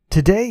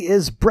Today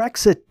is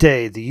Brexit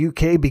Day. The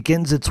UK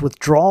begins its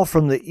withdrawal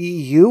from the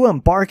EU,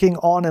 embarking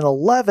on an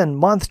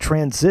 11-month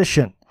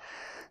transition.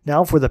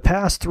 Now, for the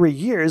past 3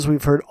 years,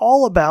 we've heard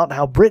all about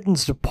how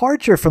Britain's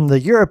departure from the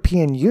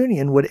European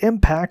Union would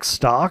impact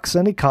stocks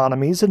and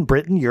economies in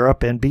Britain,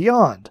 Europe, and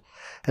beyond.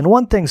 And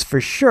one thing's for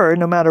sure,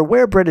 no matter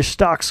where British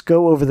stocks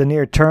go over the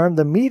near term,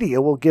 the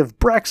media will give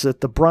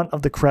Brexit the brunt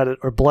of the credit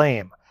or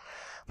blame.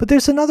 But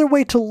there's another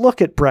way to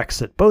look at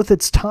Brexit, both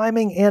its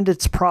timing and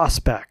its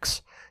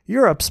prospects.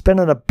 Europe's been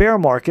in a bear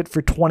market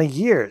for 20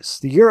 years.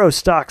 The Euro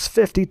Stoxx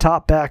 50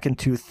 topped back in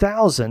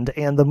 2000,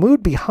 and the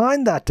mood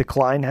behind that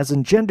decline has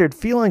engendered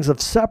feelings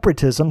of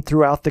separatism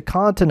throughout the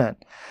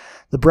continent.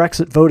 The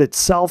Brexit vote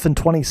itself in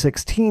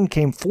 2016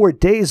 came 4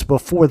 days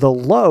before the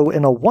low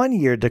in a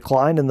one-year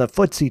decline in the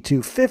FTSE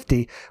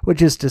 250,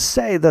 which is to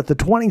say that the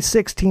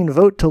 2016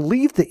 vote to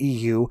leave the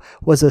EU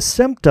was a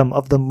symptom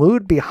of the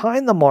mood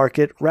behind the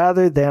market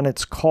rather than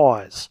its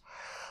cause.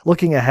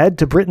 Looking ahead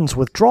to Britain's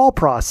withdrawal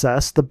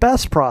process, the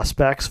best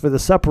prospects for the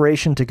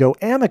separation to go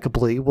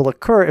amicably will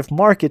occur if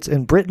markets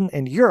in Britain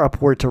and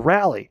Europe were to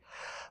rally.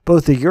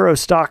 Both the Euro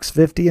Stoxx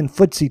 50 and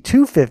FTSE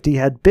 250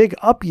 had big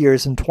up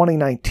years in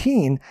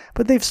 2019,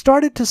 but they've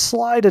started to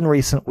slide in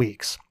recent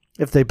weeks.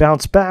 If they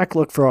bounce back,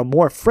 look for a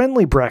more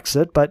friendly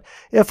Brexit, but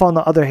if on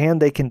the other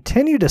hand they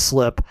continue to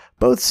slip,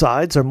 both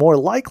sides are more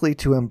likely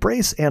to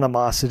embrace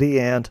animosity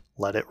and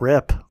let it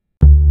rip.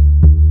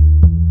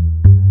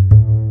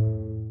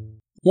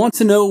 Want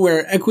to know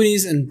where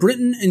equities in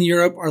Britain and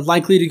Europe are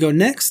likely to go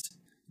next?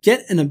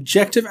 Get an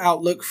objective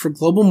outlook for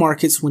global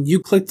markets when you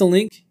click the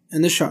link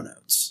in the show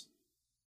notes.